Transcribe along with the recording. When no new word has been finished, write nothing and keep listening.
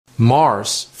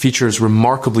Mars features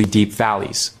remarkably deep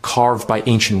valleys carved by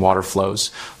ancient water flows,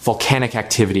 volcanic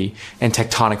activity, and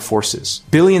tectonic forces.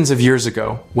 Billions of years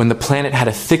ago, when the planet had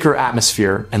a thicker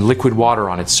atmosphere and liquid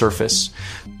water on its surface,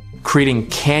 creating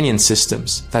canyon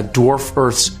systems that dwarf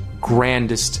Earth's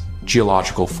grandest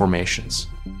geological formations.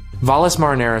 Valles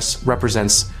Marineris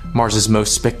represents Mars's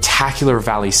most spectacular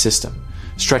valley system,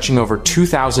 stretching over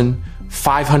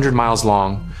 2,500 miles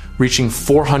long, reaching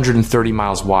 430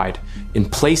 miles wide in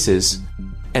places,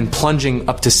 and plunging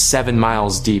up to 7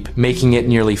 miles deep, making it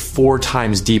nearly 4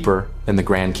 times deeper than the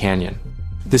Grand Canyon.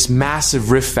 This massive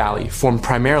rift valley formed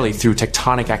primarily through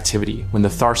tectonic activity when the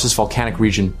Tharsis volcanic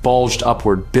region bulged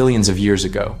upward billions of years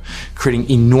ago, creating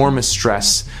enormous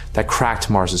stress that cracked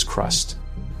Mars's crust.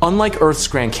 Unlike Earth's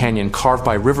Grand Canyon carved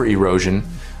by river erosion,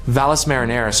 Valles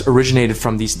Marineris originated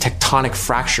from these tectonic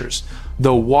fractures,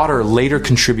 though water later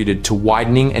contributed to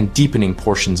widening and deepening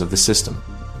portions of the system.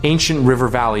 Ancient river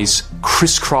valleys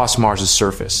crisscross Mars's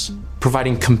surface,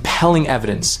 providing compelling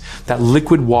evidence that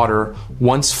liquid water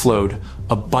once flowed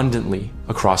abundantly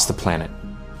across the planet.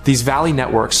 These valley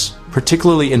networks,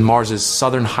 particularly in Mars's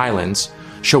southern highlands,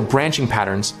 show branching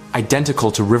patterns identical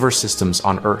to river systems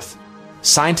on Earth.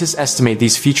 Scientists estimate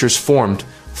these features formed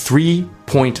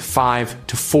 3.5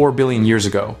 to 4 billion years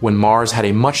ago, when Mars had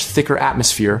a much thicker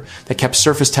atmosphere that kept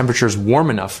surface temperatures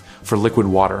warm enough for liquid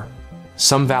water.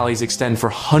 Some valleys extend for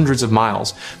hundreds of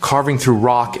miles, carving through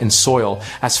rock and soil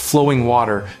as flowing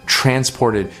water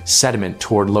transported sediment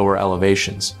toward lower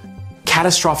elevations.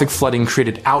 Catastrophic flooding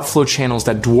created outflow channels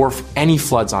that dwarf any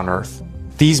floods on Earth.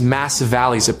 These massive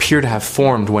valleys appear to have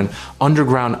formed when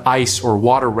underground ice or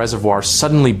water reservoirs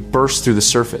suddenly burst through the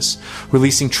surface,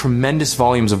 releasing tremendous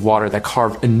volumes of water that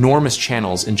carved enormous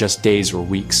channels in just days or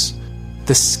weeks.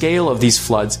 The scale of these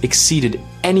floods exceeded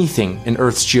anything in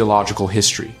Earth's geological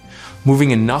history,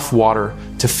 moving enough water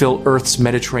to fill Earth's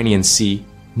Mediterranean Sea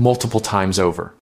multiple times over.